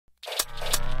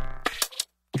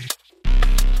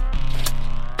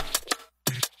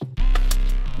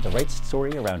The right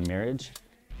story around marriage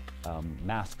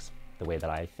masks the way that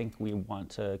I think we want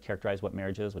to characterize what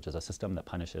marriage is, which is a system that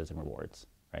punishes and rewards,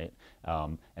 right?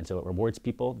 And so it rewards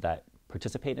people that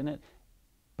participate in it,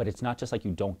 but it's not just like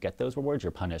you don't get those rewards,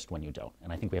 you're punished when you don't.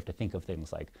 And I think we have to think of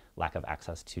things like lack of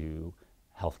access to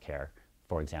healthcare,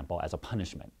 for example, as a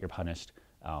punishment. You're punished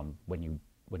when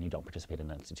you don't participate in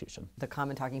the institution. The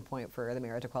common talking point for the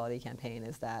marriage equality campaign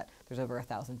is that there's over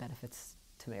 1,000 benefits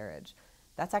to marriage.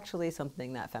 That's actually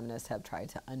something that feminists have tried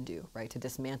to undo, right? To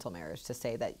dismantle marriage, to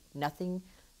say that nothing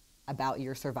about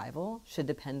your survival should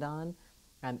depend on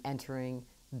entering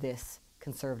this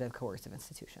conservative coercive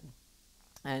institution.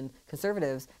 And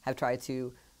conservatives have tried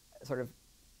to sort of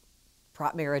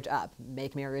prop marriage up,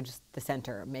 make marriage the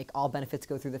center, make all benefits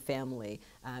go through the family,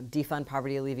 defund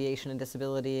poverty alleviation and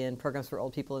disability and programs for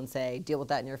old people and say, deal with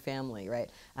that in your family, right?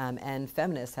 And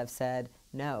feminists have said,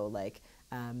 no, like,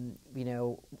 you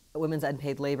know, women's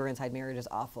unpaid labor inside marriage is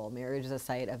awful. Marriage is a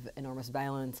site of enormous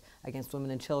violence against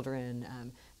women and children.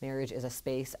 Marriage is a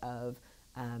space of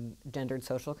gendered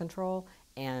social control,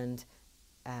 and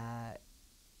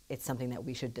it's something that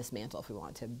we should dismantle if we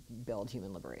want to build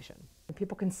human liberation.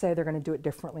 People can say they're going to do it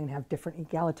differently and have different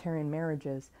egalitarian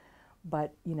marriages,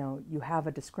 but you know, you have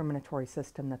a discriminatory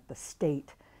system that the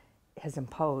state has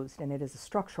imposed, and it is a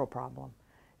structural problem.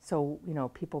 So, you know,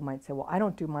 people might say, well, I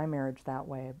don't do my marriage that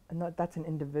way. And that's an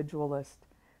individualist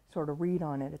sort of read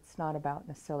on it. It's not about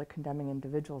necessarily condemning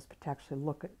individuals, but to actually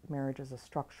look at marriage as a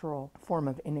structural form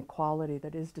of inequality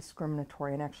that is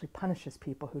discriminatory and actually punishes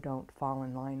people who don't fall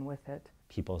in line with it.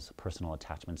 People's personal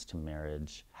attachments to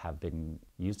marriage have been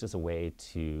used as a way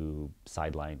to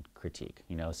sideline critique,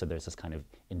 you know? So there's this kind of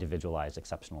individualized,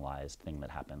 exceptionalized thing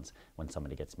that happens when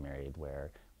somebody gets married,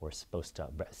 where we're supposed to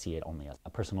see it only as a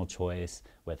personal choice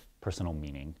with personal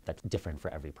meaning that's different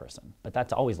for every person. But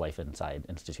that's always life inside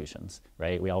institutions,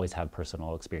 right? We always have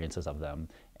personal experiences of them,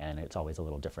 and it's always a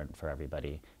little different for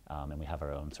everybody. And we have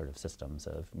our own sort of systems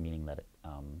of meaning that,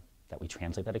 that we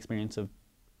translate that experience of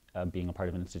being a part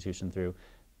of an institution through.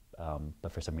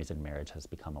 But for some reason, marriage has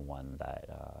become a one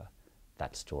that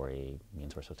that story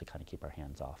means we're supposed to kind of keep our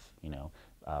hands off, you know?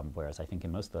 Whereas I think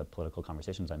in most of the political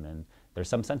conversations I'm in, there's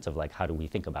some sense of like, how do we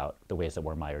think about the ways that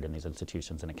we're mired in these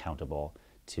institutions and accountable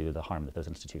to the harm that those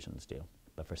institutions do?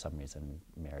 But for some reason,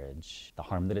 marriage, the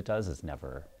harm that it does is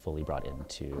never fully brought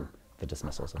into the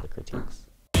dismissals of the critiques.